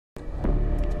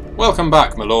Welcome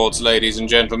back, my lords, ladies and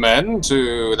gentlemen,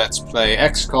 to Let's Play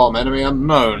XCOM Enemy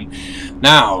Unknown.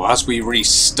 Now, as we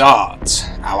restart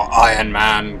our Iron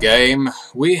Man game,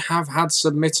 we have had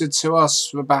submitted to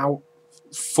us about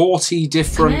 40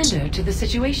 different... Commander to the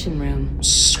Situation Room.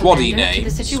 Squaddy Commander names. to the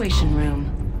Situation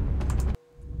Room.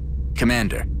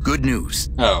 Commander, good news.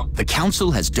 Oh. The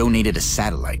Council has donated a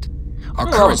satellite. Our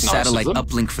Oh, current nice satellite of them.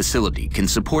 uplink facility can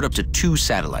support up to 2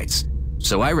 satellites,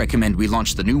 so I recommend we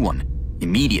launch the new one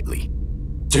immediately.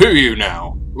 Do you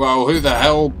now? Well, who the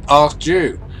hell asked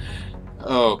you?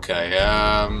 Okay,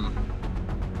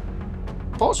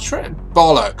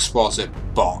 bollocks, was it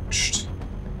botched?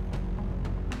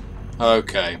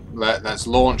 Okay, let's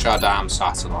launch our damn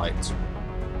satellite.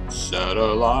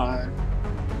 Satellite.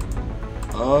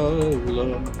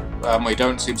 We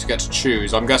don't seem to get to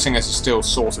choose. I'm guessing this is still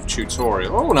sort of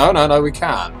tutorial. Oh, no, we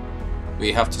can.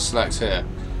 We have to select here.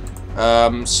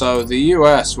 So the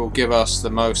US will give us the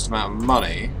most amount of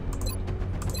money,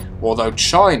 although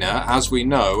China, as we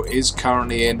know, is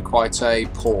currently in quite a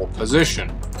poor position.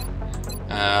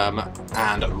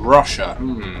 And Russia,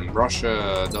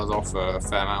 Russia does offer a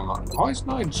fair amount of money. Why is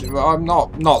Nigeria? I'm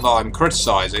not that I'm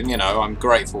criticising, you know, I'm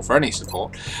grateful for any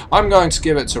support. I'm going to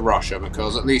give it to Russia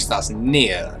because at least that's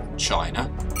near China.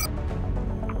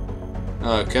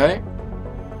 Okay.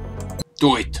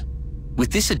 Do it. With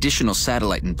this additional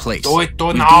satellite in place, Do it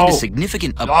we've now. gained a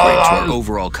significant upgrade to our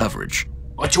overall coverage.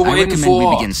 What you I waiting recommend we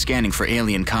for? begin scanning for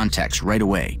alien contacts right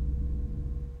away.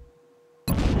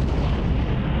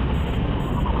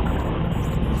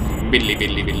 Billy.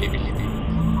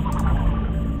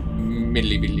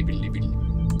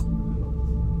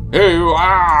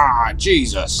 Oh,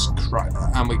 Jesus Christ.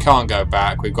 And we can't go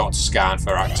back. We've got to scan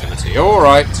for activity.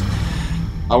 Alright.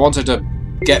 I wanted to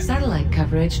get... Satellite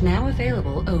coverage now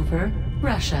available over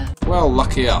Russia. Well,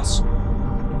 lucky us.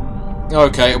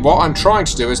 Okay, what I'm trying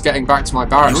to do is getting back to my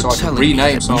barracks so I can Telling me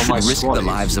rename that some we of my should risk the squaddies.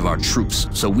 lives of our troops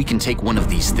so we can take one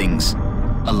of these things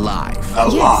alive.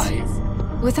 Alive.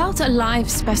 Without a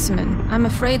live specimen, I'm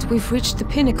afraid we've reached the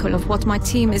pinnacle of what my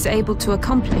team is able to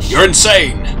accomplish. You're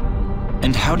insane!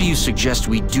 And how do you suggest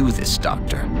we do this,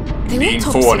 Doctor? The Lean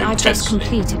autopsy forward I just intensely.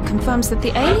 completed confirms that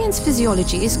the alien's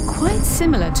physiology is quite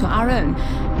similar to our own.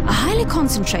 A highly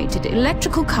concentrated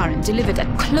electrical current delivered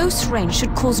at close range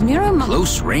should cause neuromuscular...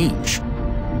 Close range?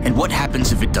 And what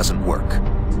happens if it doesn't work?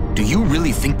 Do you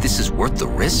really think this is worth the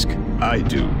risk? I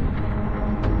do.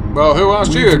 Well, who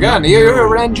asked We you do again? not You're know an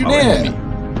our engineer. enemy.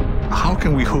 How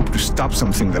can we hope to stop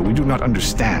something that we do not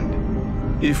understand?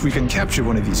 If we can capture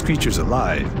one of these creatures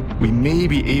alive, we may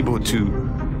be able to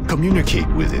communicate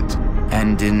with it.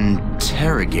 And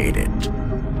interrogate it.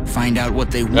 Find out what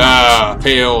they want.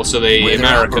 Appeal to the Where they're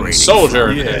American operating soldier.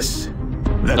 from. Yes.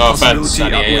 That No offense,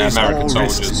 facility any outweighs American all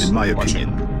risks, soldiers in my watching.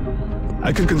 opinion.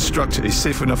 I can construct a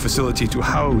safe enough facility to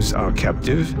house our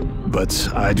captive, but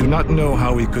I do not know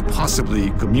how we could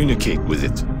possibly communicate with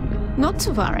it. Not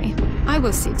to worry. I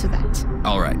will see to that.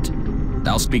 All right.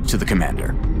 I'll speak to the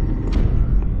commander.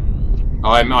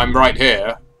 I'm right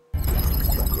here.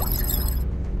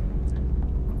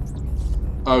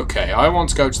 Okay, I want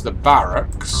to go to the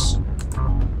barracks.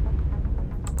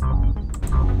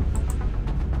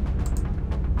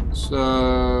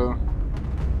 So...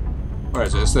 where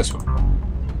is it? It's this one.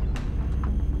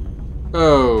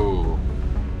 Oh.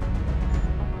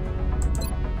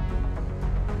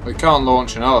 We can't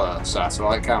launch another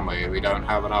satellite, can we? We don't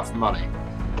have enough money.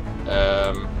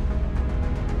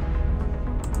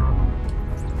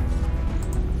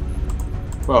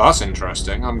 Well, that's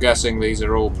interesting. I'm guessing these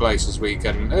are all places we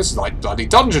can... This is like bloody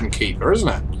Dungeon Keeper, isn't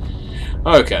it?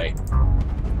 Okay.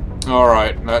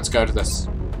 Alright, let's go to this...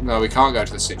 No, we can't go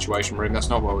to the Situation Room. That's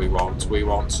not what we want. We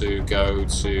want to go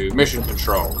to Mission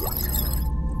Control.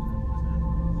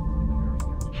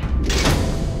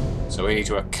 So we need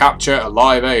to capture a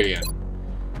live alien.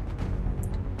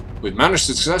 We've managed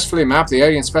to successfully map the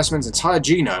alien specimen's entire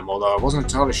genome, although I wasn't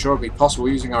entirely sure it'd be possible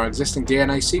using our existing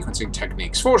DNA sequencing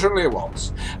techniques. Fortunately, it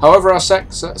was. However, our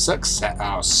sex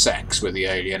with the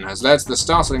alien has led to the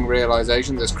startling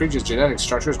realization that this creature's genetic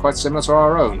structure is quite similar to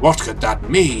our own. What could that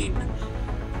mean?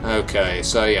 Okay,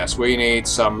 so yes, we need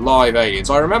some live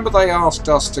aliens. I remember they asked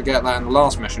us to get that in the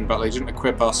last mission, but they didn't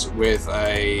equip us with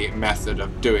a method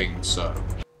of doing so.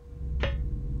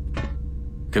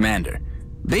 Commander,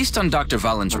 based on Dr.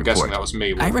 Valen's I'm guessing report, that was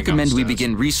me I walking recommend we upstairs.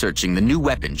 begin researching the new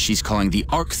weapon she's calling the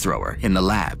Arc Thrower in the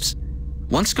labs.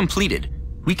 Once completed,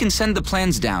 we can send the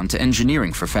plans down to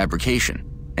engineering for fabrication,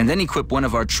 and then equip one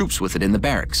of our troops with it in the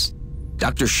barracks.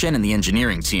 Dr. Shen and the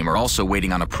engineering team are also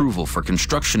waiting on approval for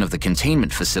construction of the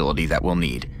containment facility that we'll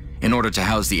need in order to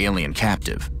house the alien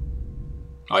captive.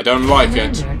 I don't like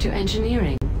it. Commander to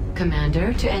engineering.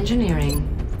 Commander to engineering.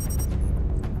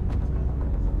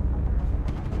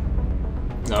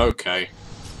 Okay.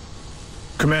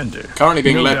 Commander, Currently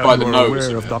being no led doubt by the you are nose.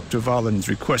 aware of Dr. Valen's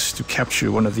request to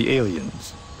capture one of the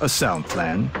aliens. A sound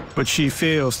plan, but she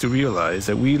fails to realize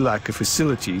that we lack a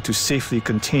facility to safely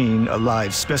contain a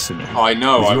live specimen. I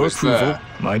know, With I your was approval, there.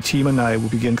 my team and I will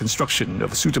begin construction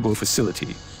of a suitable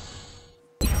facility.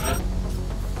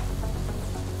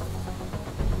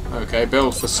 Okay,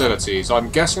 build facilities. I'm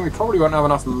guessing we probably won't have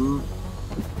enough.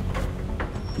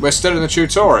 We're still in the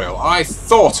tutorial. I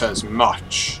thought as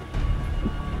much.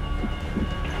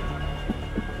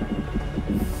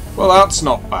 Well, that's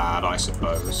not bad, I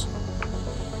suppose.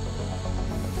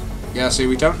 Yeah, see,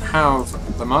 we don't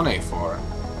have the money for it.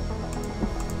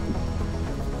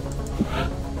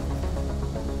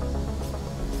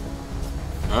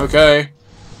 Okay.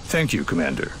 Thank you,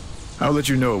 Commander. I'll let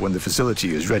you know when the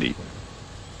facility is ready.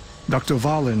 Dr.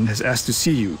 Valen has asked to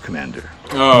see you, Commander.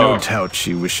 Oh. No doubt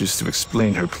she wishes to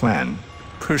explain her plan,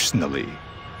 personally.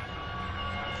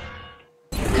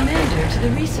 Commander to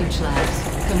the research labs.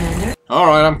 Commander.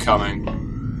 Alright, I'm coming.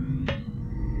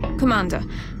 Commander,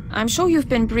 I'm sure you've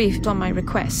been briefed on my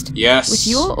request. Yes. With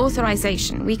your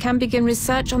authorization, we can begin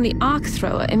research on the arc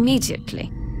thrower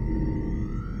immediately.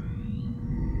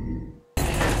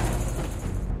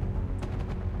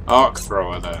 Arc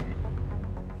thrower, then.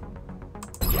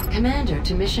 Commander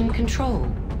to mission control.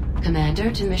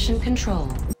 Commander to mission control.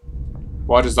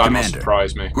 Why does that not Commander,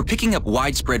 surprise me? we're picking up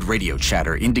widespread radio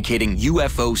chatter indicating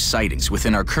UFO sightings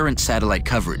within our current satellite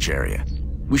coverage area.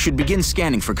 We should begin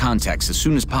scanning for contacts as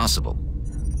soon as possible.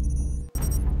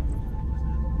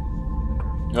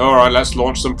 Alright, let's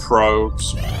launch some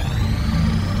probes.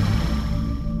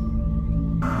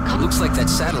 Looks like that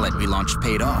satellite we launched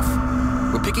paid off.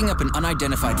 We're picking up an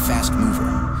unidentified fast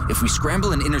mover. If we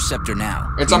scramble an interceptor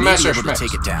now, It's we a may be able to Messerschmitt.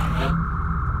 take it down.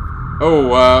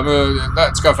 Oh,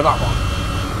 let's go for that one.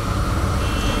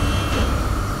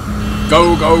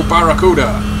 Go, go,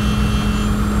 Barracuda!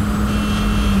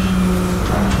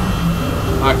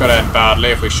 That could end badly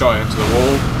if we shot it into the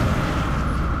wall.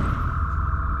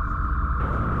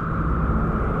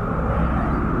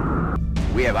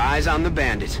 We have eyes on the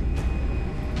bandit.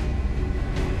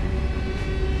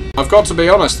 I've got to be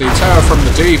honest, the Terror from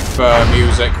the Deep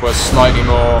music was slightly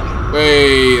more...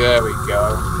 Hey, there we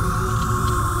go.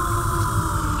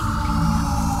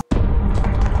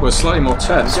 Was slightly more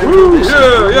tense. Woo!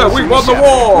 Yeah, we won the We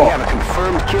war! have a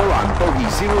confirmed kill on bogey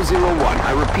 001.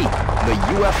 I repeat, the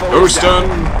UFO Houston! is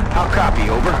down. I'll copy,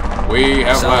 over. We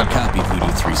have Solid landed. copy,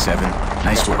 Voodoo 37.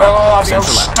 Nice work. Oh, you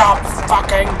Central out. stop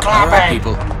fucking All right, clapping!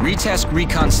 people. Retask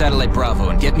Recon Satellite Bravo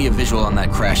and get me a visual on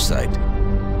that crash site.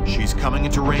 She's coming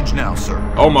into range now, sir.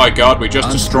 Oh my god, we just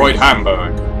destroyed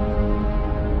Hamburg.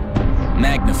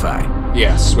 Magnify.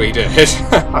 Yes, we did.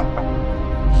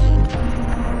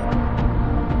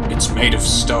 It's made of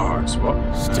stars.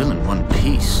 What? Still in one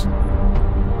piece.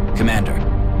 Commander,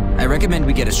 I recommend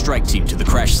we get a strike team to the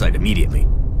crash site immediately.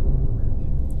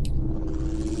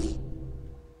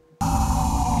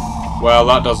 Well,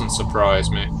 that doesn't surprise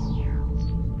me.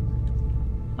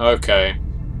 Okay.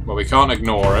 Well, we can't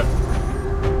ignore it.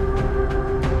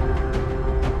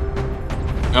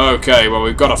 Okay, well,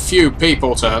 we've got a few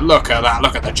people to look at that.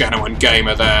 Look at the genuine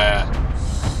gamer there.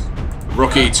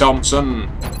 Rookie Thompson.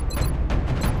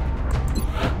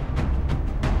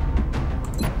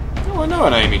 Oh, I know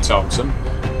an Amy Thompson.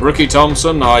 Rookie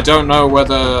Thompson, I don't know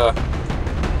whether...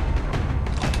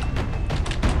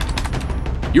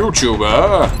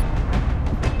 YouTuber.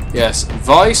 Yes,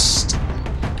 Viced.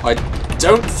 I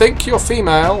don't think you're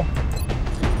female.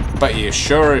 But you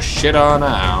sure as shit are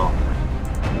now.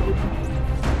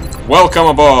 Welcome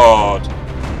aboard,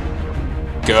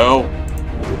 girl.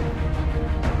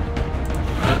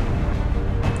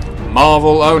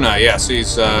 Marvel owner, yes,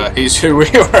 he's who we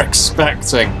were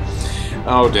expecting.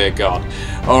 Oh dear God.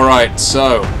 Alright,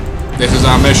 so this is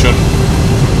our mission.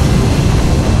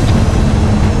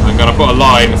 I'm gonna put a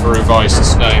line for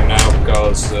Vice's name now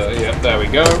because yeah, there we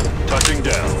go. Touching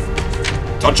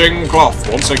down. Touching cloth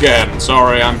once again.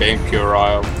 Sorry, I'm being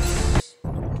puerile.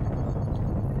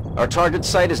 Our target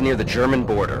site is near the German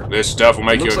border. This stuff will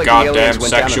make you Looks a like the goddamn aliens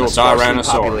went down in sexual a sparsely tyrannosaurus.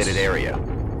 populated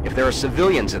area. If there are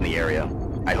civilians in the area,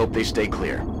 I hope they stay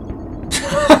clear.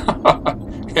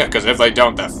 Yeah, because if they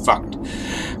don't, they're fucked.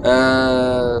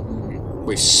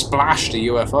 We splashed a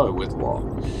UFO with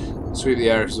what? Sweep the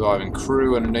area of surviving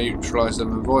crew and neutralize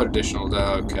them. Avoid additional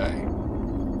death. Okay.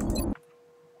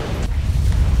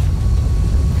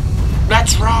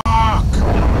 Let's rock!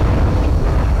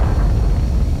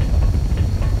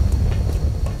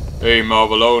 Hey,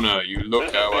 Marvelona, you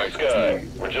look how I Pacific Sky.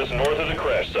 We're just north of the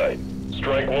crash site.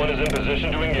 Strike 1 is in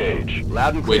position to engage.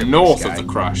 Loud and clear. We're north Sky. of the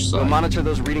crash We'll site. monitor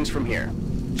those readings from here.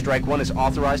 Strike 1 is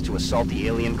authorized to assault the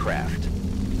alien craft.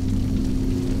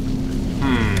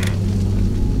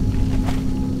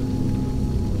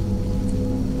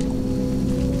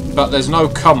 But there's no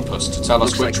compass to tell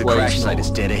us Looks like which the way crash is site north.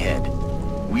 is dead ahead.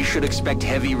 We should expect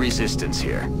heavy resistance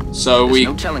here. So There's we...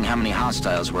 no telling how many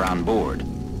hostiles were on board.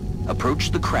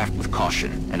 Approach the craft with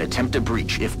caution and attempt a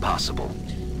breach if possible.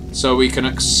 So we can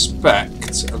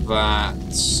expect that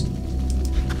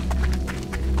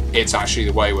it's actually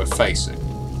the way we're facing.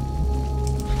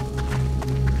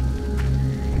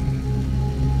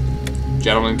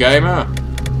 Gentleman Gamer?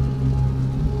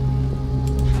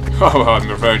 Oh, I'm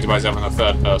referring to myself in the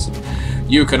third person.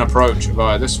 You can approach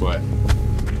via this way.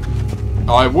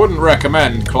 I wouldn't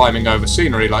recommend climbing over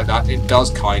scenery like that. It does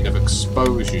kind of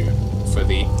expose you for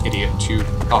the idiot tube.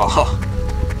 Ah.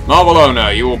 Marvel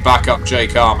owner, you will back up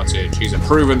Jake Armitage. He's a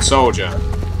proven soldier.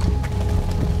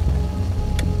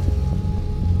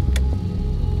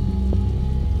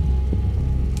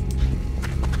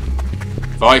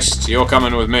 Feist, you're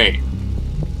coming with me.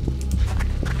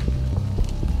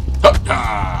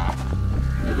 Ha-ha!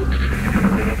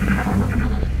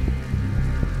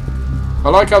 I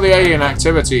like how the alien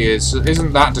activity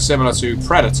isn't that dissimilar to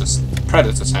Predator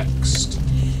text.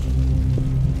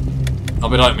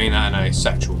 I don't mean that in a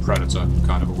sexual predator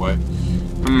kind of a way.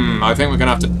 I think we're going to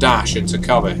have to dash into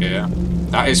cover here.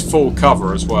 That is full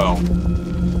cover as well.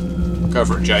 Go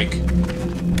for it, Jake.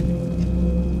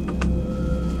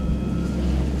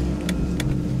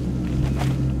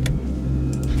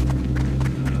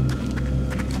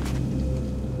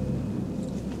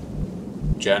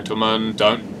 Gentlemen,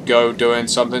 don't go doing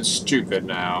something stupid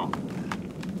now.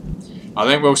 I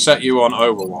think we'll set you on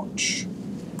Overwatch.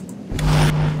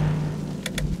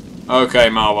 Okay,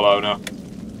 Marvel owner.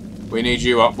 We need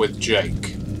you up with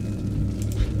Jake.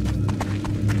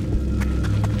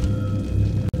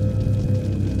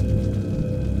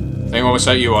 I think we'll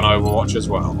set you on Overwatch as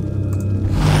well.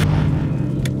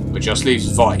 Which just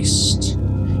leaves Feist.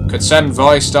 Could send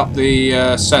Feist up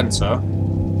the centre.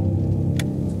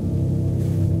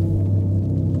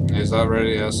 Is that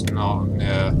ready? That's not.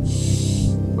 Yeah.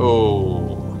 Oh.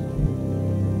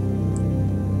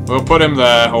 We'll put him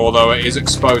there, although it is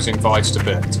exposing Feist a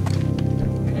bit.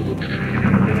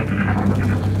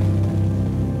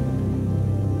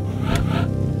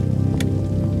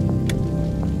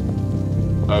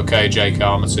 Okay, Jake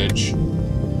Armitage.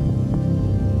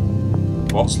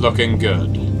 What's looking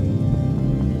good?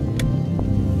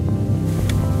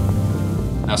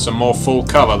 That's some more full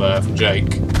cover there for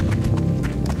Jake.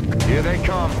 Here they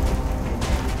come.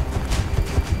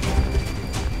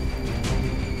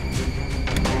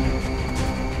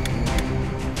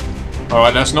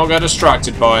 Alright, let's not get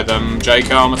distracted by them. Jake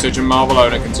Armitage and Marvel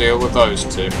owner can deal with those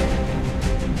two.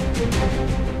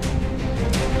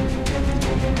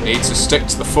 Need to stick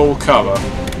to the full cover.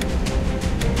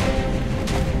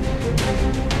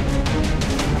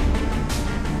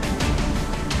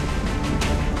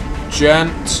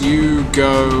 Gent, you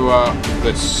go up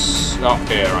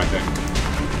here, I think.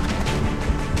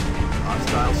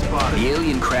 Hostile spotted. The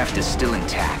alien craft is still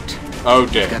intact. Oh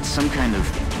dear. Got some kind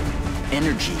of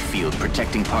energy field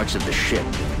protecting parts of the ship.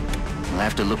 We'll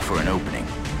have to look for an opening.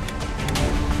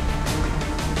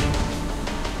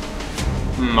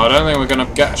 I don't think we're going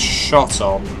to get a shot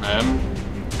on them.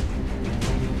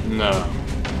 No.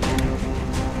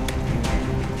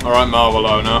 Alright, Marvel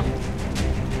owner.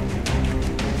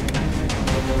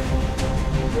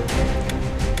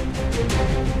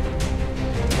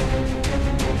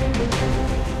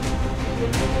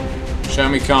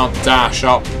 Shame we can't dash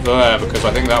up there because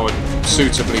I think that would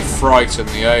suitably frighten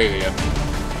the alien.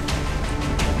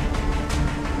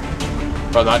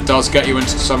 But that does get you into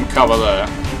some cover there.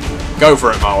 Go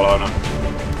for it, Marvel owner.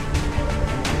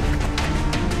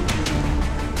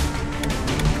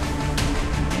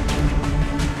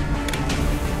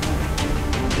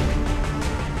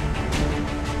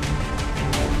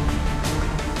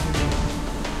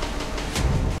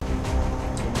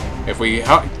 If we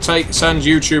send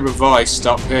YouTube advice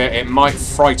up here, it might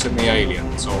frighten the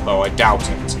aliens, although I doubt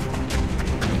it.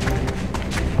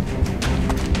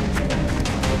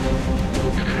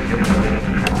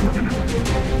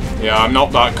 Yeah, I'm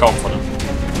not that confident.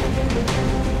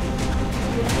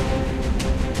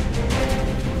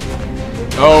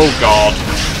 Oh god.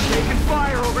 Taking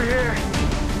fire over here.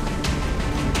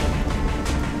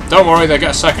 Don't worry, they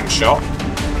get a second shot. Taking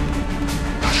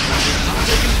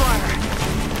fire.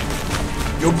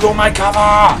 You blew my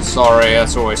cover! Sorry,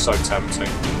 that's always so tempting.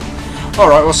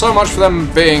 Alright, well so much for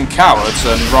them being cowards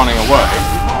and running away.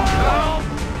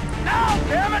 No,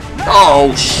 damn it!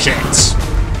 Oh, shit!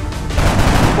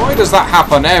 Why does that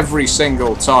happen every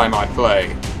single time I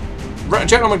play?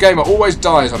 Gentleman Gamer always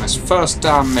dies on his first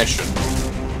damn mission.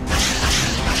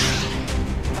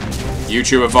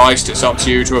 YouTuber Viced, it's up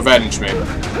to you to avenge me.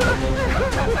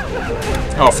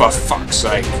 Oh, for fuck's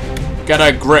sake. Get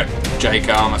a grip, Jake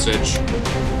Armitage.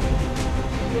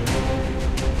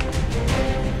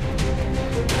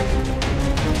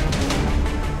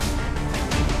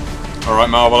 Alright,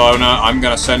 Marvel Owner, I'm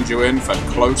going to send you in for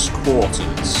close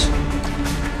quarters.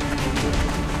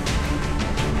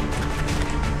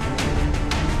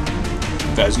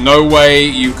 There's no way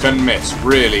you can miss.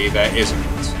 Really, there isn't.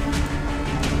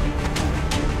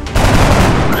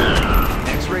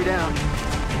 X-ray down.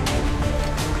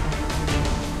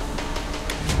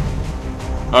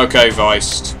 Okay,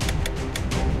 Viced.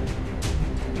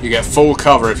 You get full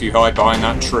cover if you hide behind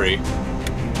that tree.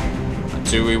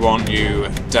 Do we want you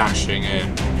dashing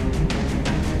in?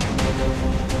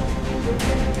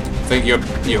 I think you're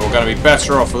going to be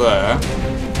better off there.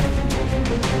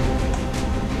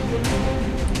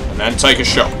 And then take a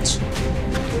shot.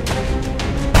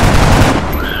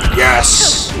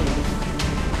 Yes!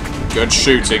 Good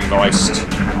shooting, Viced.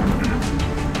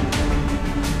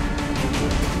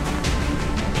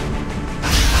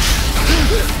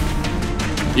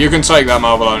 You can take that,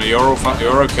 Marvel Owner. You're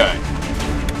okay.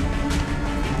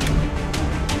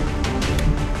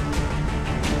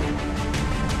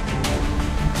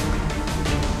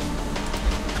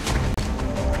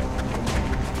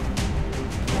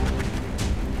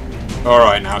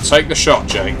 Alright, now take the shot,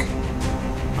 Jake.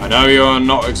 I know you're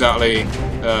not exactly...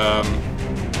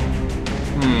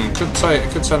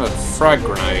 could send a frag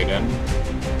grenade in.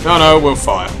 No, we'll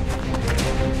fire.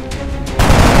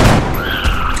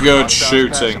 Good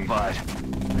shooting.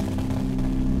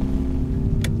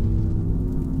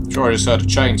 Sure, I just heard a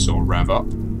chainsaw rev up.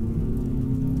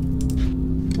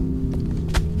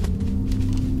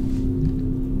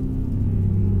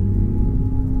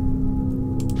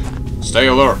 Stay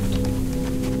alert.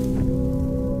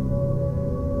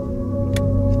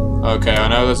 Okay, I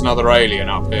know there's another alien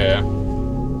up here.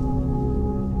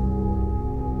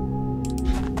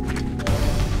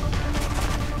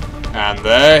 And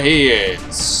there he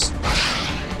is.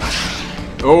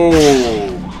 Oh.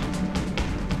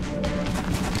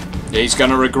 He's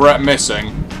gonna regret missing.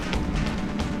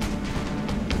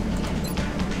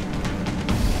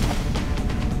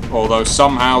 Although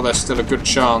somehow there's still a good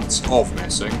chance of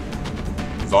missing.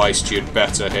 Viced, you'd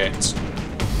better hit.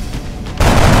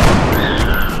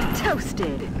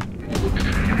 Toasted.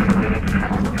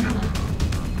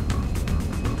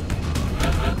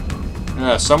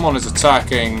 Yeah, someone is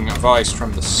attacking Viced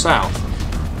from the south.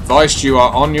 Viced, you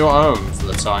are on your own for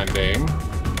the time being.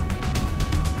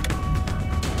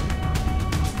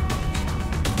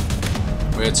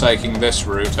 We're taking this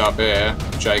route up here.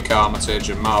 Jake Armitage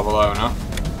and Marvel Owner.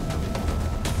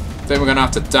 I think we're going to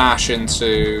have to dash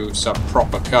into some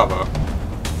proper cover.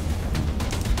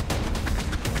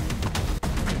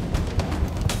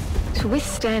 To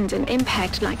withstand an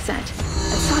impact like that, at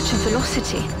such a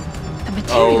velocity, the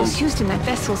materials used in that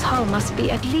vessel's hull must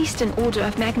be at least an order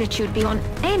of magnitude beyond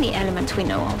any element we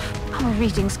know of. Our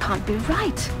readings can't be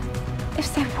right.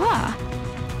 If they were,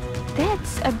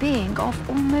 that's a being of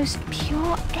almost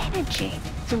pure energy.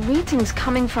 The readings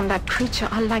coming from that creature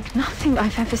are like nothing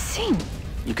I've ever seen.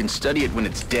 You can study it when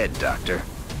it's dead, Doctor.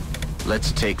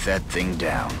 Let's take that thing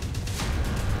down.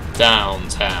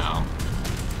 Downtown.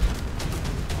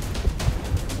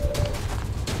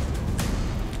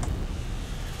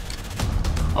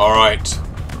 Alright,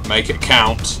 make it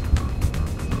count.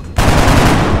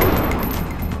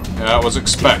 Yeah, that was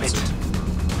expected.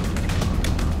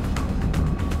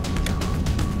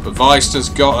 But Viced has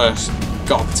got a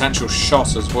potential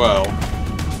shot as well.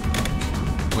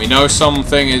 We know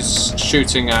something is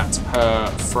shooting at her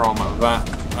from that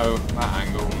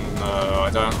angle. No, I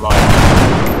don't like it.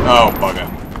 Oh, bugger.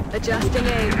 Adjusting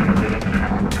aim.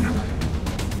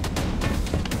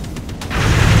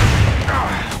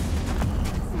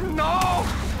 No!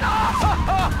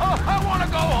 I want to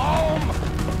go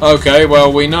home! Okay,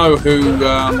 well, we know who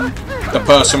the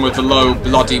person with the low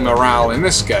bloody morale in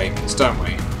this game is, don't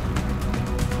we?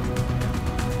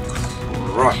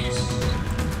 Right.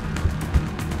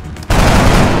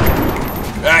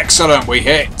 Excellent, we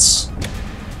hit.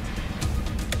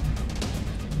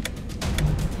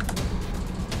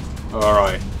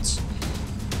 Alright.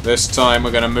 This time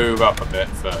we're going to move up a bit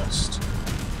first.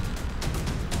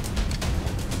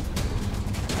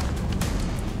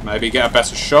 Maybe get a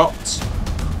better shot?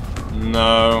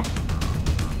 No.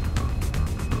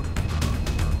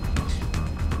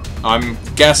 I'm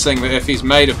guessing that if he's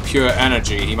made of pure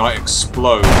energy, he might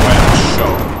explode when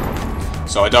shot.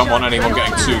 So I don't want anyone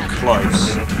getting too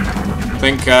close. I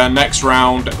think next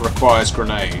round requires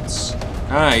grenades.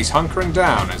 Ah, he's hunkering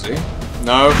down, is he?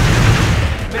 No.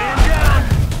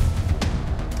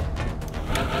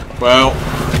 Well,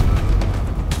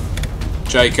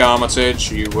 Jake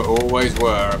Armitage, you always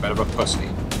were a bit of a pussy.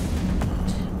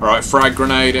 Alright, frag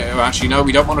grenade. Actually, no,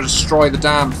 we don't want to destroy the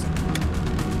damn...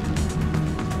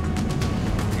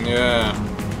 Yeah.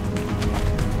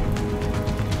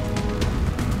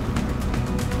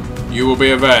 You will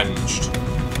be avenged,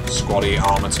 Squaddy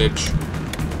Armitage.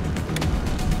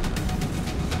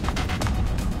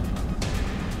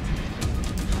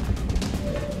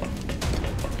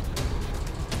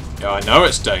 Yeah, I know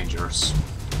it's dangerous.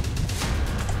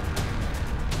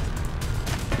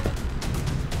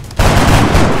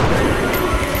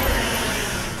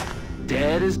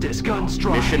 Dead as disco.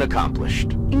 Mission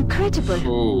accomplished.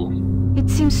 Incredible. Ooh. It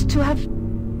seems to have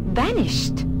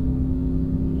vanished.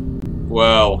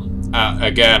 Well,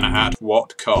 again, at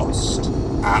what cost?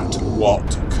 At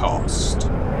what cost?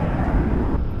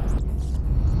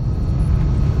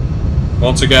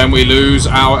 Once again, we lose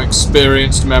our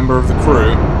experienced member of the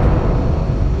crew.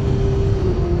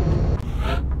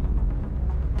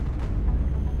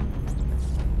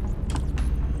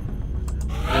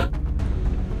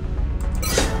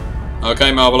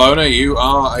 Okay, Marble Owner, you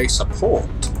are a support.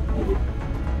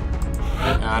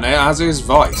 And as is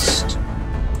Viced.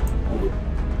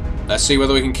 Let's see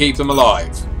whether we can keep them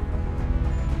alive.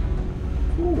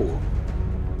 Ooh.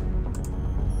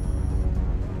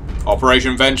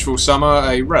 Operation Vengeful Summer,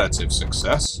 a relative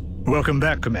success. Welcome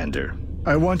back, Commander.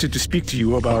 I wanted to speak to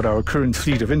you about our current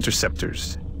fleet of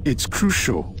interceptors. It's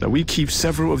crucial that we keep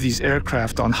several of these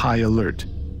aircraft on high alert.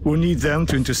 We'll need them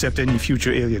to intercept any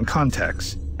future alien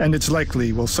contacts, and it's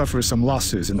likely we'll suffer some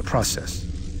losses in the process.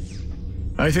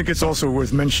 I think it's also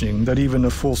worth mentioning that even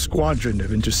a full squadron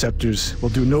of interceptors will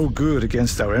do no good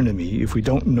against our enemy if we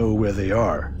don't know where they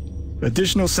are.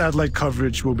 Additional satellite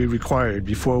coverage will be required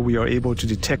before we are able to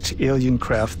detect alien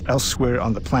craft elsewhere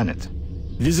on the planet.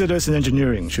 Visit us in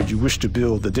engineering should you wish to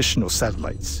build additional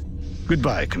satellites.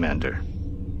 Goodbye, Commander.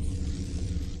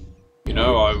 You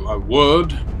know, I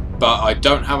would, but I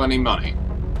don't have any money.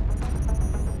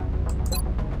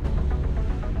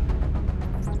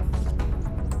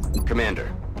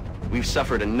 Commander, we've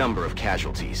suffered a number of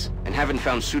casualties and haven't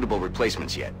found suitable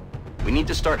replacements yet. We need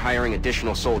to start hiring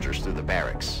additional soldiers through the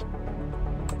barracks.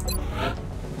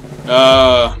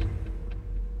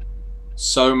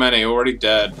 So many already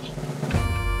dead.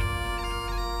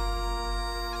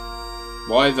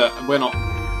 Why the... We're not...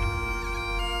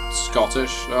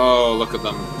 Scottish? Oh, look at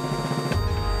them.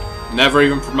 Never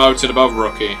even promoted above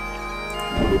rookie.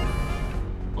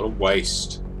 What a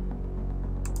waste.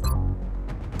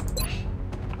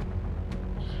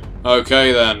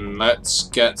 Okay then, let's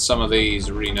get some of these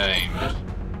renamed.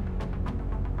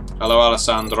 Hello,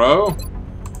 Alessandro.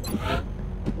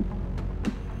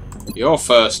 Your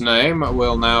first name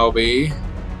will now be...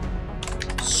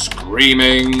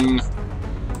 Screaming...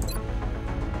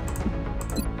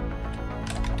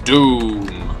 Doom.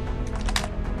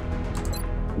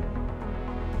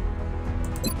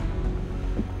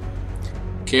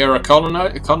 Kira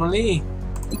Connolly.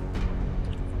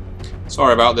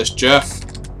 Sorry about this, Jeff.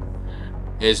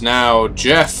 Is now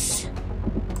Jeff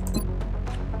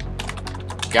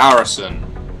Garrison.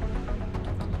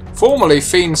 Formerly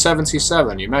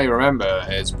Fiend77, you may remember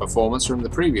his performance from the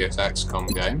previous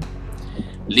XCOM game.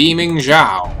 Li Ming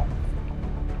Zhao.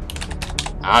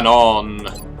 And on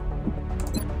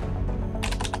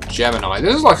Gemini.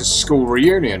 This is like a school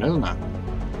reunion, isn't it?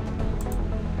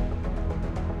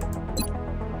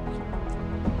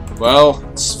 Well,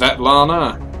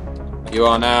 Svetlana, you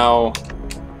are now,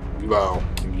 well,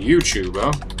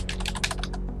 YouTuber.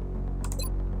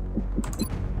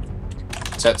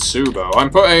 Tetsubo. I'm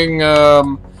putting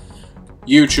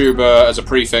YouTuber as a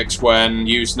prefix when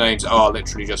usernames are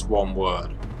literally just one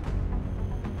word.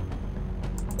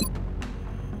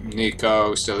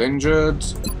 Nico still injured.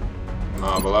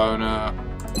 Marble Owner.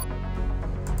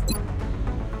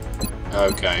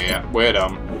 Okay, yeah, we're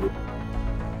done.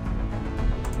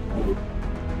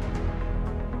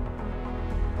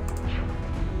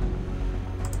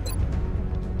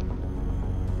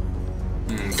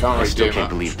 I still can't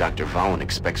believe Dr. Vaughn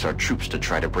expects our troops to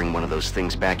try to bring one of those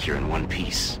things back here in one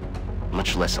piece,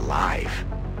 much less alive.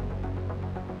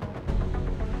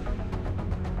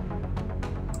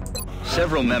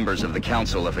 Several members of the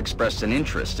Council have expressed an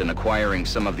interest in acquiring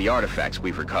some of the artifacts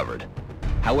we've recovered.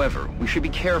 However, we should be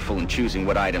careful in choosing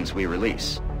what items we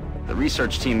release. The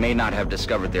research team may not have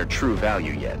discovered their true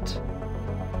value yet.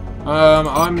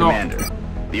 I'm not... Commander,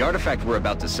 the artifact we're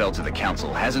about to sell to the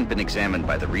Council hasn't been examined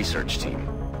by the research team.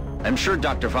 I'm sure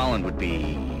Dr. Volland would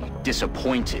be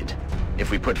disappointed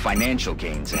if we put financial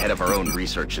gains ahead of our own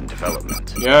research and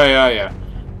development. Yeah.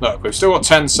 Look, we've still got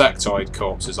 10 sectoid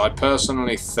corpses. I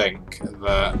personally think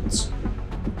that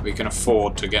we can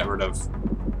afford to get rid of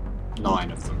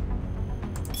 9 of them.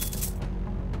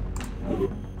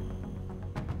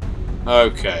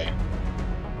 Okay.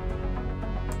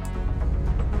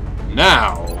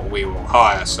 Now we will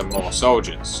hire some more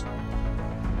soldiers.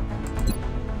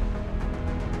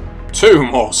 2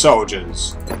 more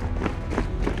soldiers.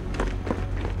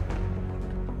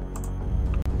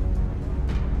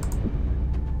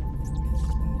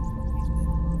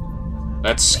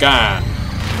 Let's scan.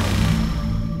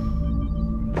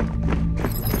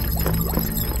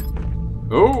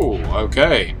 Ooh,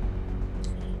 okay.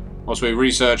 What's we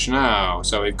research now?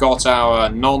 So we've got our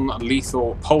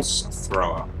non-lethal pulse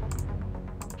thrower.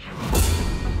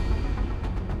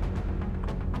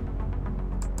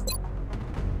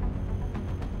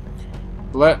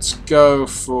 Let's go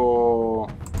for...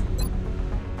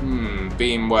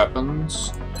 beam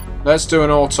weapons. Let's do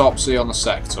an autopsy on the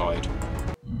sectoid.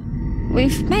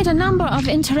 We've made a number of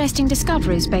interesting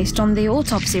discoveries based on the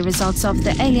autopsy results of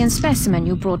the alien specimen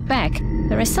you brought back.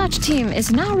 The research team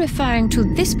is now referring to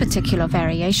this particular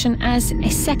variation as a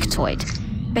sectoid,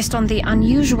 based on the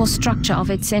unusual structure of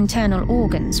its internal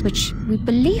organs, which we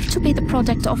believe to be the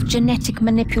product of genetic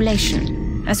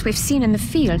manipulation. As we've seen in the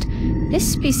field, this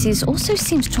species also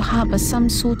seems to harbor some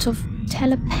sort of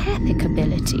telepathic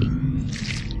ability.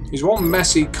 He's one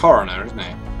messy coroner, isn't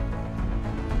he?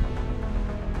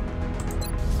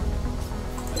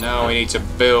 Now we need to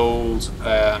build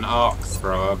an arc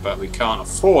thrower, but we can't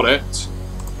afford it.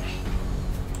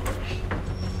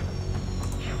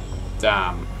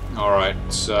 Damn. Alright,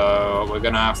 so we're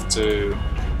gonna have to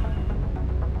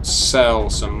sell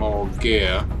some more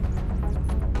gear.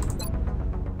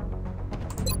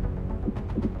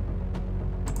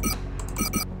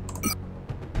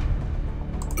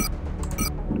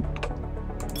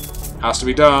 Has to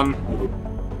be done.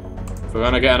 If we're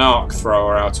gonna get an arc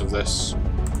thrower out of this.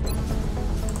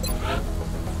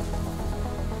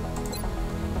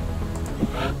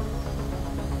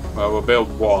 Well, we'll build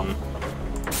one.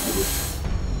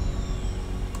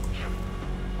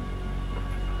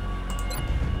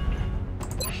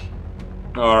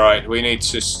 Alright, we need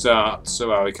to start... So,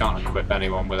 well, we can't equip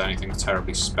anyone with anything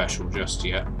terribly special just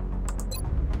yet.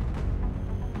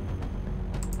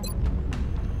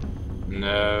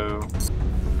 No.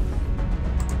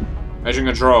 Mission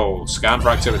control. Scan for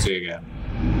activity again.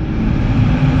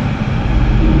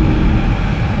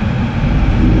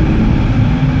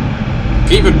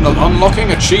 Keep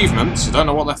unlocking achievements. I don't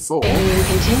know what they're for. Alien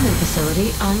containment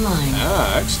facility online.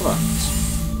 Ah, excellent.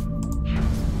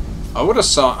 I would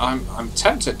assign. I'm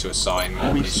tempted to assign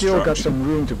more. We've still got some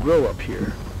room to grow up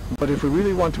here, but if we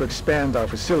really want to expand our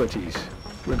facilities,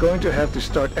 we're going to have to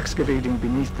start excavating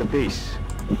beneath the base.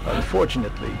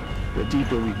 Unfortunately, the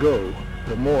deeper we go,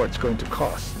 the more it's going to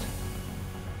cost.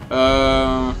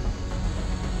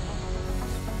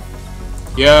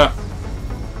 Yeah.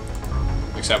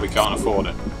 Except we can't afford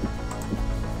it.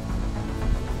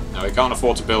 No, we can't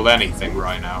afford to build anything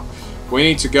right now. We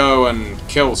need to go and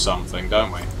kill something,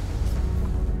 don't we?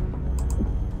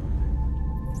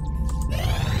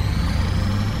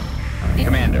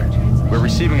 Commander, we're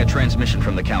receiving a transmission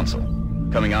from the Council.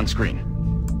 Coming on screen.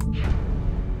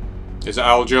 Is it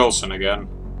Al Jolson again?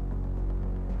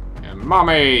 Yeah,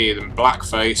 Mummy, the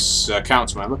blackface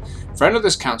council member. Friend of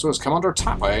this council has come under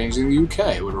attack by aliens in the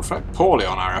UK. It would reflect poorly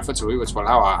on our efforts if we were to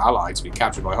allow our ally to be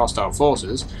captured by hostile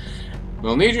forces.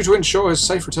 We'll need you to ensure his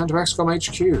safe return to XCOM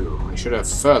HQ. We should have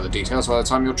further details by the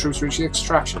time your troops reach the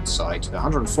extraction site.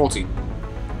 140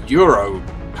 euro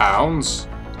pounds,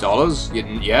 dollars,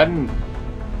 yen,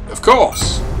 of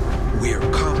course. We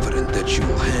are confident that you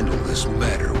will handle this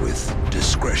matter with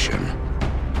discretion.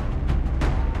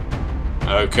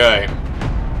 Okay.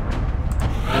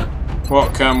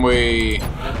 What can we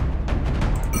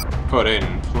put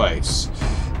in place?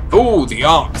 Ooh, the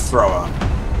arc thrower.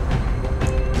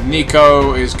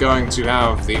 Nico is going to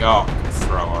have the arc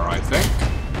thrower, I think.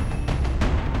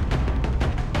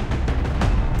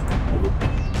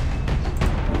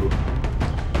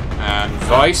 And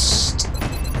Weist.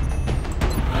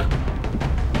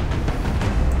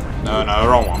 No,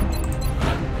 wrong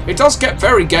one. It does get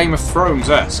very Game of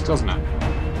Thrones-esque, doesn't it?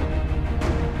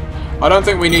 I don't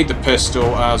think we need the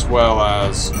pistol as well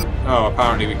as... Oh,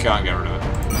 apparently we can't get rid of it.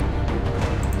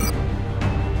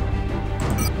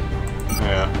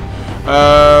 Yeah.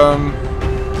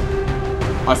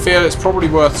 I feel it's probably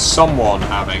worth someone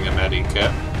having a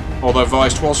medikit, although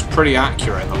Viced was pretty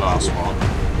accurate in the last one.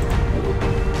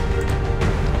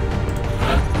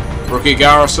 Rookie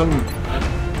Garrison,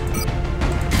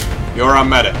 you're our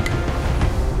medic.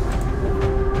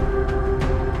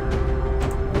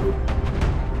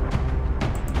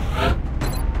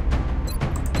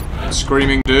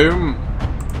 Screaming Doom,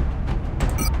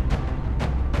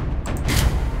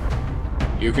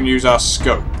 you can use our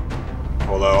scope,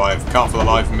 although I can't for the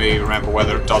life of me remember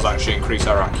whether it does actually increase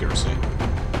our accuracy.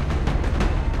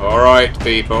 Alright,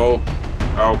 people.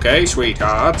 Okay,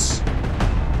 sweethearts.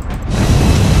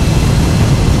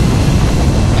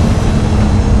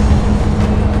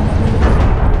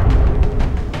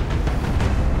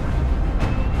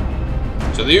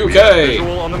 To the UK!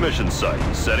 Visual on the mission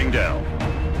site, setting down.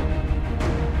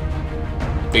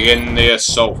 Begin the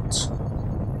assault.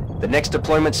 The next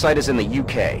deployment site is in the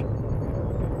UK.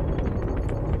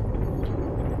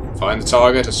 Find the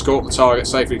target, escort the target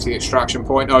safely to the extraction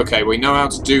point. Okay, we know how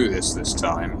to do this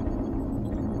time.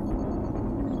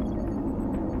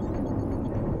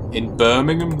 In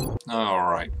Birmingham?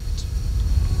 Alright.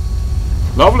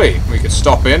 Lovely! We could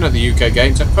stop in at the UK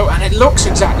Games Expo, and it looks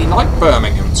exactly like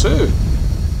Birmingham too!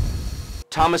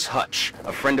 Thomas Hutch,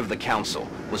 a friend of the Council,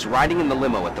 was riding in the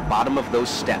limo at the bottom of those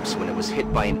steps when it was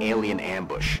hit by an alien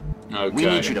ambush. Okay. We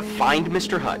need you to find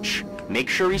Mr. Hutch, make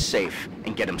sure he's safe,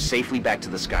 and get him safely back to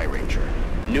the Sky Ranger.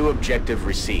 New objective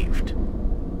received.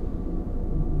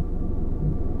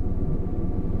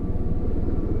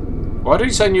 Why did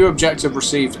he say new objective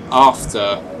received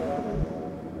after?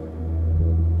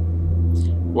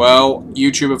 Well,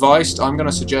 YouTuber Viced, I'm going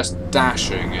to suggest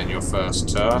dashing in your first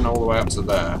turn all the way up to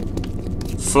there.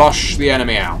 Flush the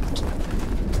enemy out.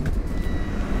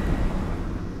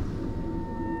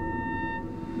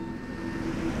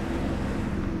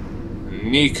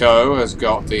 Nico has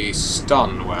got the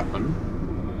stun weapon.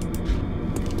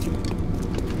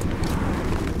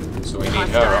 So we need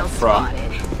her up front.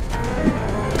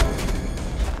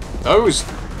 Those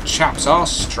chaps are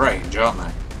strange, aren't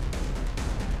they?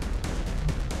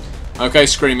 Okay,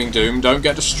 Screaming Doom, don't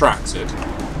get distracted.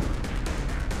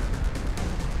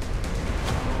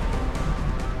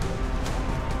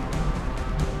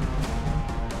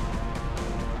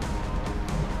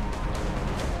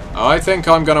 I think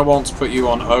I'm going to want to put you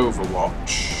on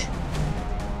Overwatch.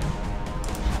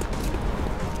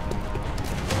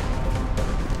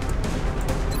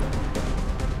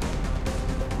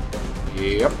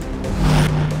 Yep.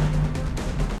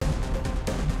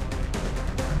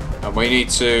 And we need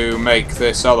to make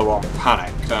this other one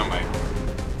panic, don't we?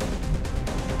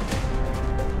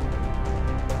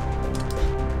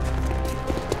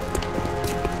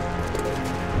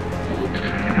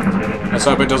 Let's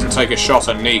hope it doesn't take a shot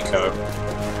at Nico.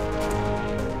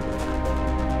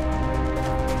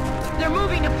 They're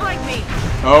moving to flank me.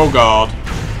 Oh god.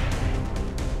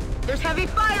 There's heavy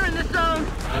fire in the zone.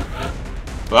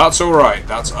 That's alright,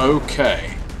 that's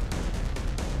okay.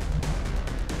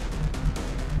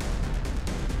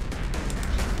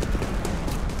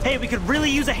 Hey, we could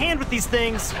really use a hand with these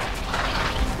things.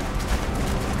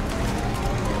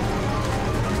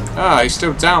 Ah, he's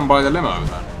still down by the limo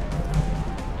then.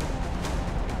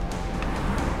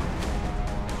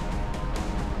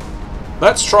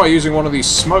 Let's try using one of these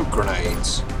smoke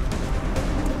grenades.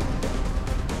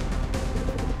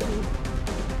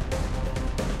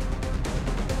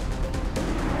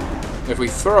 If we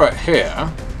throw it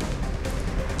here,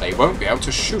 they won't be able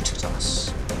to shoot at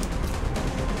us.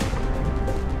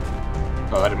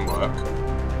 Oh, that didn't work.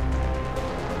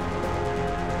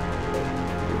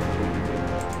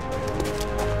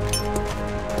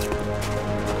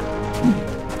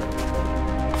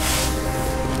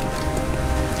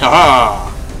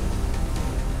 Haha!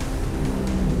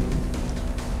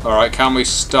 Alright, can we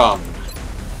stun?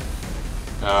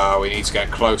 We need to get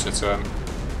closer to him.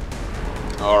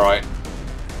 Alright.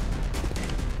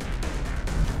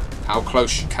 How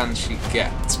close can she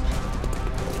get?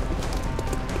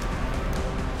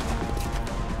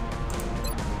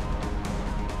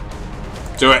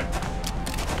 Do it!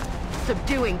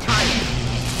 Subduing target.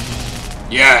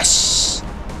 Yes!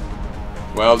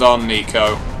 Well done,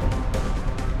 Nico.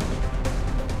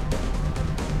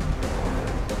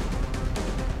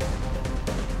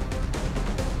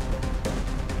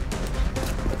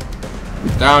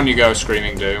 Down you go,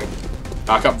 Screaming Doom.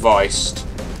 Back up Viced.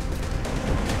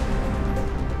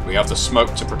 We have the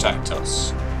smoke to protect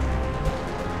us.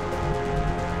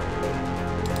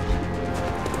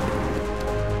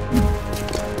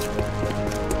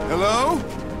 Hello?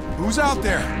 Who's out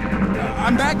there?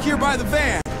 I'm back here by the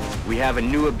van. We have a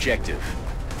new objective.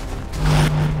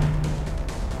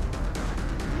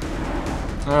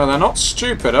 Oh, they're not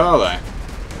stupid, are they?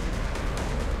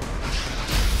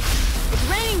 It's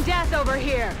raining death over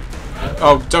here.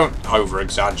 Oh, don't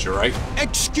over-exaggerate.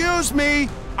 Excuse me!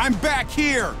 I'm back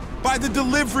here, by the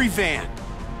delivery van.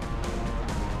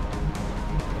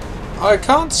 I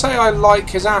can't say I like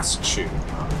his attitude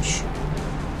much.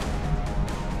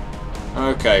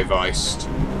 Okay, Weist.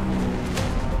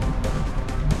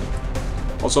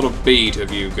 What sort of bead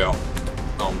have you got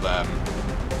on them?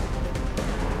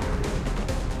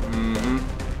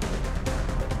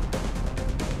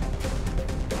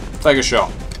 Take a shot.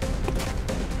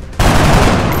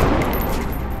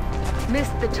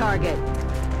 Missed the target.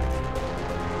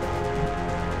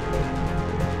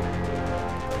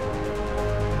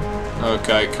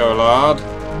 Okay, Collard.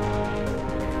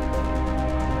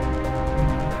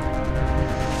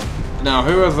 Now,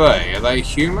 who are they? Are they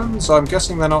humans? I'm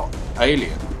guessing they're not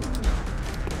alien.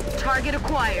 Target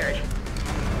acquired.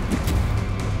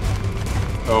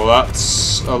 Oh,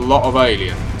 that's a lot of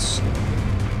aliens.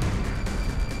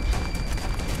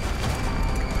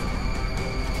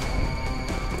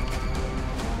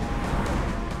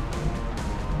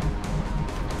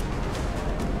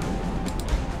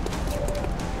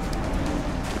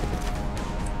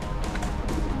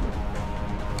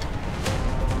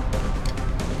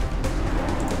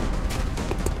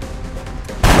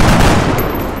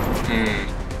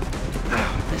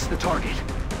 Missed the target.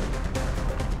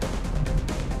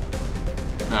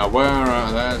 Now, where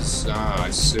are there's... Ah, I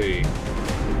see.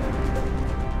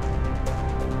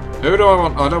 Who do I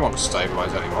want? I don't want to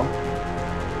stabilize anyone.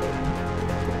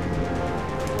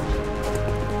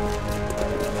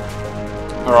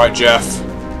 Alright, Jeff.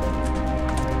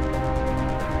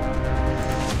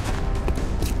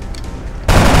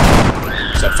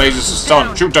 Set phases to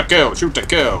stun. Shoot to kill. Shoot to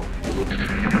kill.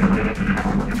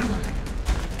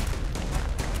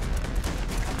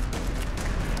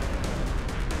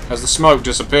 Has the smoke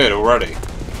disappeared already?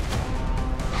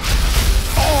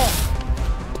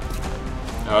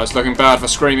 Oh, it's looking bad for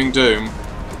Screaming Doom.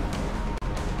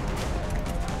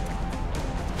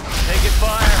 Taking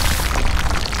fire.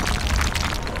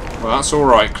 Well, that's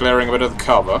alright, clearing a bit of the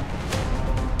cover.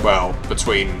 Well,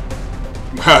 between...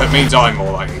 Well, it means I'm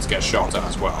more likely to get shot at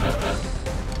as well.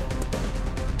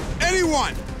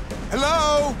 Anyone?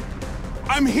 Hello?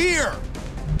 I'm here!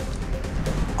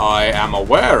 I am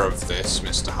aware of this,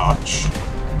 Mr. Hutch.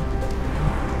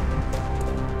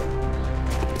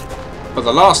 But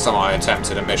the last time I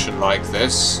attempted a mission like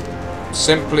this,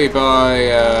 simply by,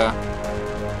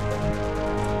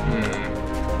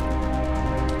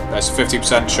 there's a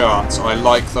 50% chance. I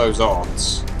like those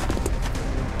odds.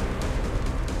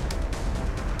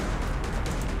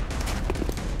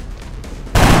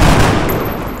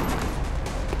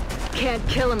 Can't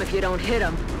kill him if you don't hit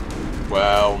him.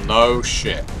 Well, no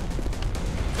shit.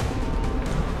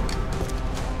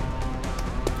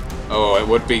 Oh, it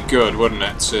would be good, wouldn't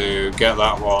it, to get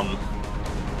that one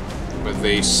with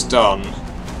the stun.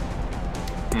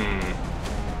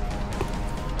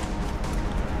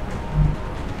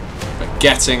 But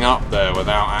getting up there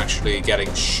without actually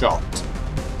getting shot.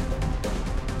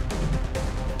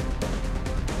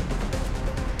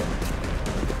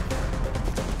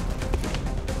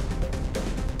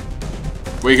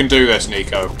 We can do this,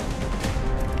 Nico.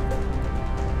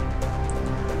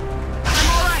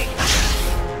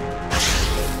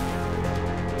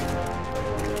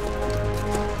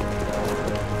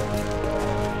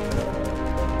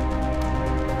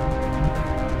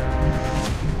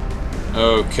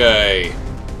 Okay.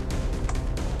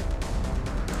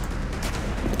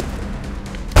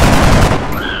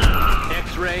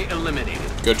 X-ray eliminated.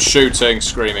 Good shooting,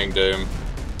 Screaming Doom.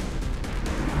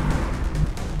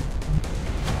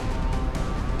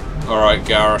 Alright,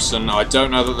 Garrison. I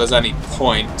don't know that there's any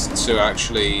point to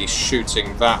actually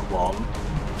shooting that one.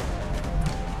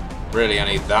 Really, I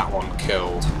need that one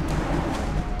killed.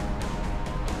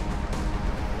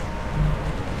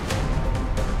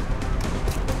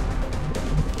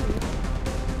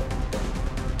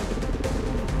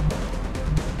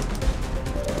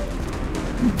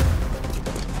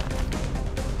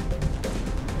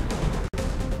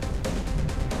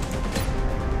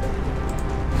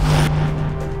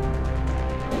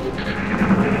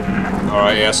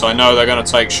 Alright, yes, I know they're going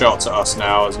to take shots at us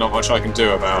now. There's not much I can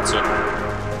do about it.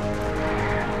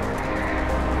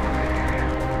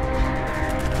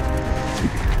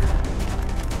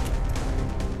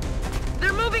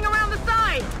 They're moving around the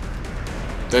side.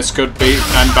 This could be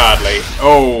end badly.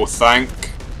 Oh, thank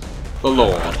the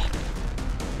Lord.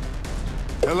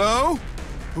 Hello?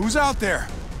 Who's out there?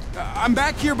 I'm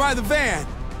back here by the van.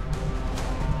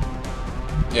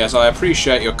 Yes, I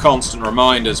appreciate your constant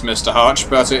reminders, Mr. Hutch,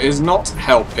 but it is not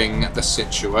helping the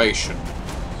situation.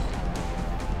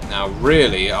 Now,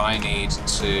 really, I need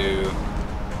to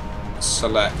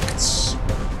select...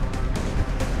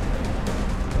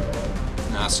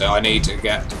 So I need to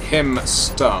get him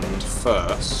stunned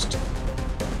first.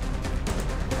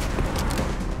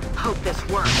 Hope this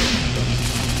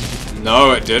works.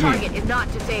 No, it didn't. Target is not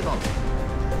disabled.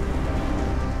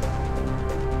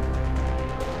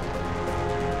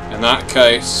 In that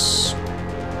case...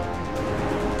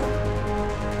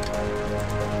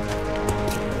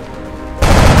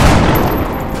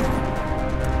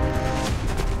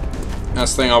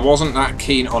 That's the thing, I wasn't that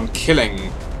keen on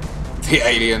killing the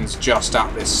aliens just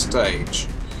at this stage.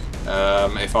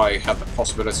 If I had the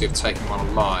possibility of taking one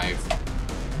alive.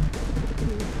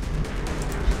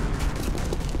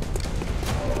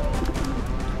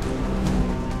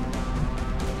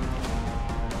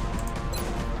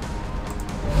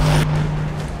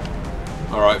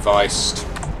 Alright, Viced.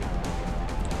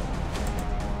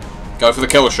 Go for the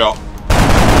kill shot.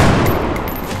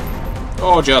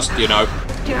 Or just, you know,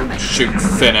 shoot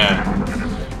thin air.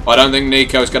 I don't think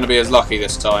Nico's going to be as lucky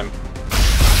this time.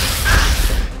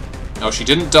 No, she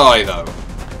didn't die, though.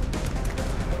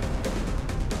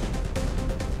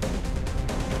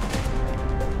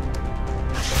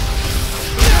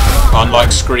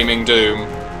 Unlike Screaming Doom,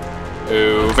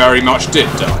 who very much did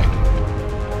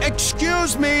die.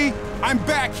 Excuse me! I'm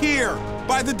back here,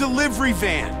 by the delivery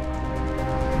van.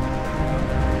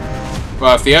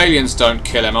 Well, if the aliens don't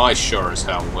kill him, I sure as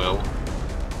hell will.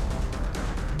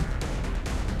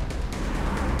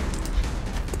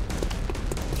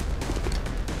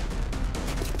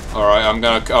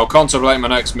 Alright, I'll contemplate my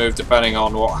next move depending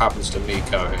on what happens to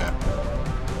Nico here.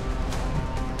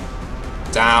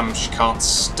 Damn, she can't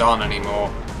stun anymore.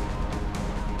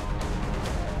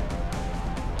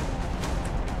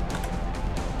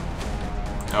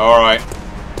 Alright.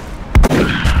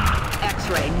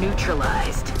 X-ray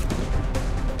neutralized.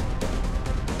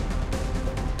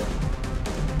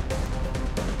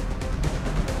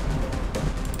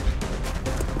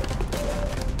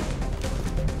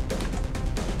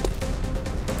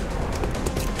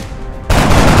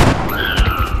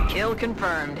 Kill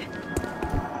confirmed.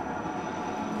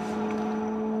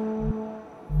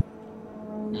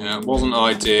 Yeah, it wasn't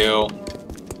ideal.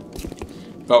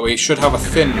 But we should have a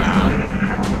thin man.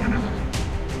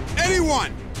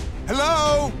 Anyone?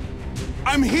 Hello?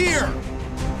 I'm here!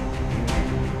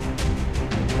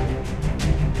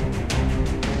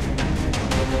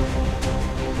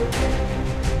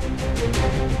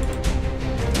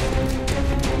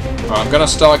 Right, I'm gonna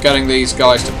start getting these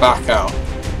guys to back out.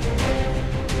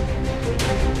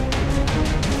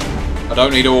 I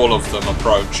don't need all of them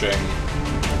approaching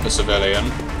the civilian.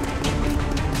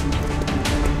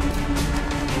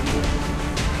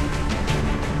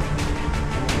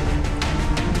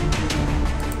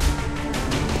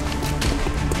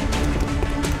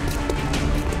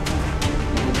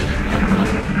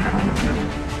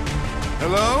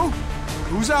 Hello?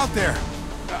 Who's out there?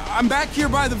 I'm back here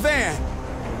by the van.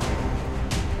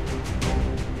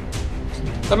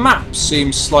 The map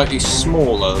seems slightly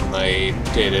smaller than they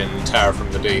did in Terror from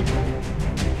the Deep.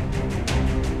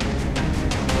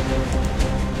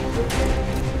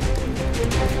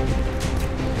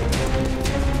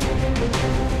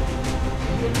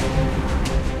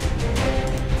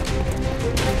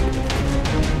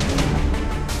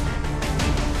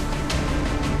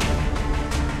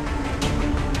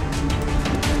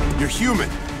 You're human.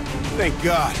 Thank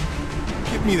God.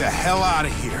 Get me the hell out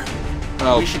of here.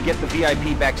 Well, we should get the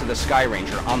VIP back to the Sky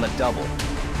Ranger on the double.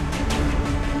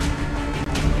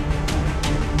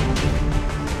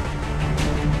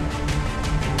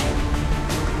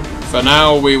 for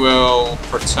now we will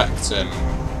protect him.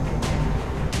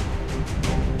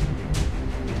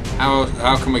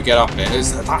 How can we get up here?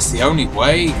 That's the only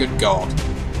way? Good God.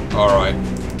 Alright.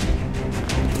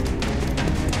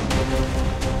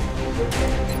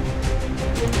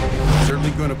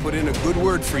 Certainly going to put in a good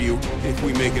word for you if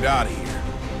we make it out of here.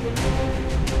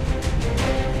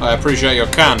 I appreciate your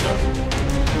candor.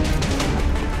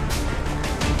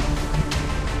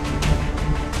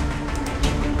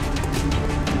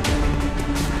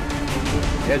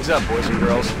 Heads up, boys and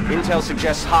girls. Intel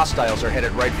suggests hostiles are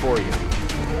headed right for you.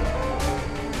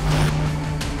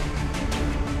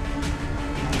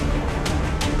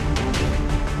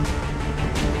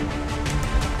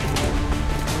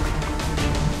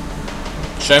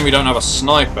 Shame we don't have a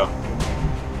sniper.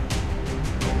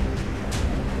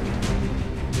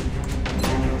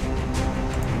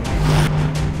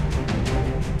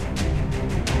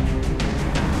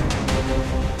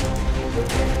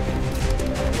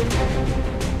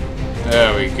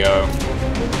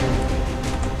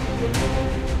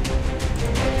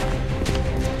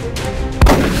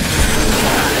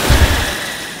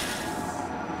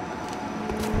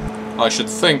 I should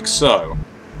think so.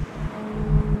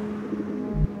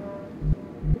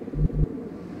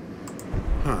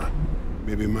 Huh.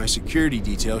 Maybe my security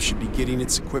detail should be getting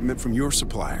its equipment from your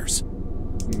suppliers.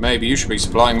 Maybe you should be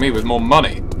supplying me with more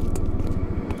money.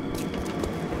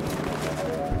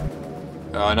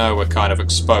 I know we're kind of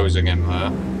exposing him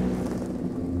there.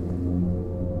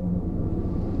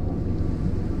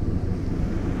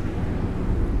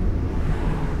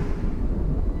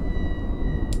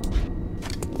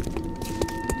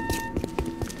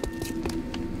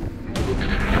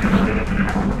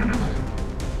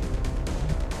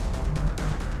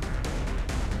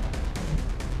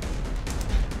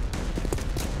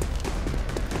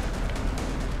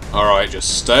 Alright,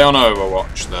 just stay on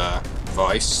Overwatch there,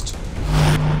 Feist.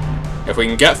 If we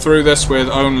can get through this with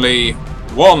only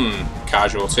one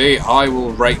casualty, I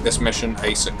will rate this mission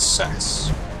a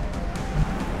success.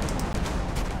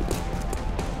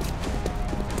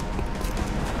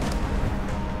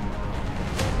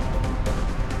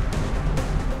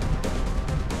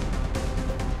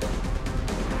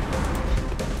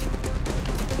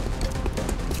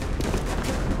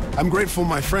 I'm grateful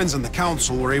my friends on the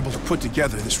council were able to put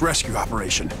together this rescue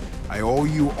operation. I owe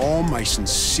you all my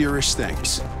sincerest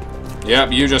thanks.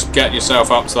 Yep, you just get yourself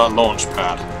up to that launch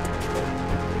pad.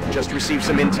 Just received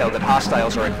some intel that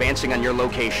hostiles are advancing on your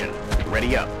location.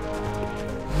 Ready up.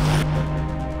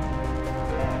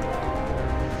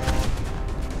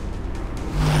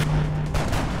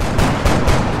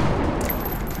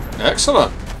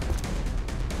 Excellent.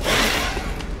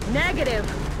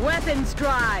 Negative. Weapons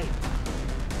dry.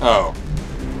 Oh.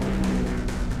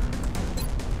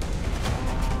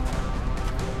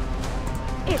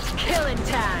 It's killing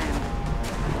time.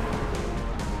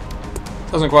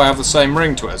 Doesn't quite have the same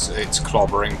ring to it as it's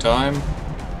clobbering time.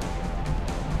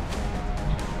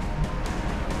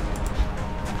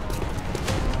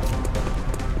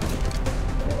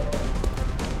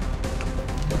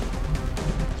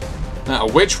 Now,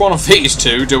 which one of these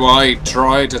two do I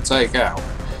try to take out?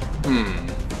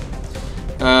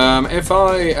 If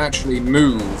I actually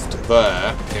moved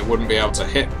there, it wouldn't be able to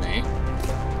hit me.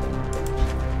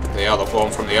 The other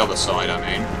one from the other side, I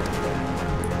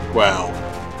mean. Well,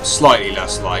 slightly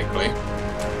less likely.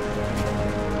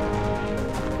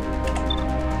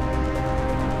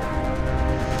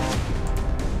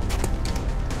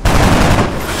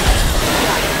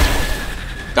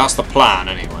 That's the plan,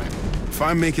 anyway. If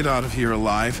I make it out of here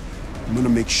alive, I'm gonna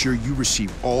make sure you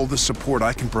receive all the support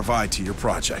I can provide to your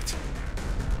project.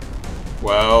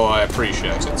 Well, I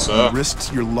appreciate it, sir. You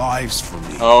risked your lives for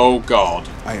me. Oh, God.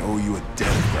 I owe you a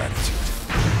debt of gratitude.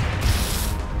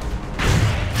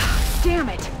 Damn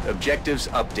it. Objectives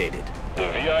updated. The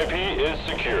VIP is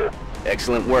secure.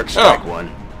 Excellent work, Strike One.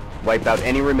 Wipe out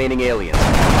any remaining aliens.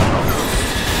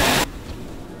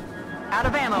 Out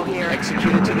of ammo here.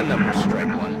 Executed to the number,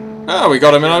 Strike One. Oh, we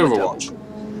got him in Overwatch.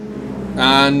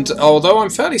 And although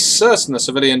I'm fairly certain the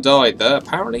civilian died there,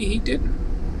 apparently he didn't.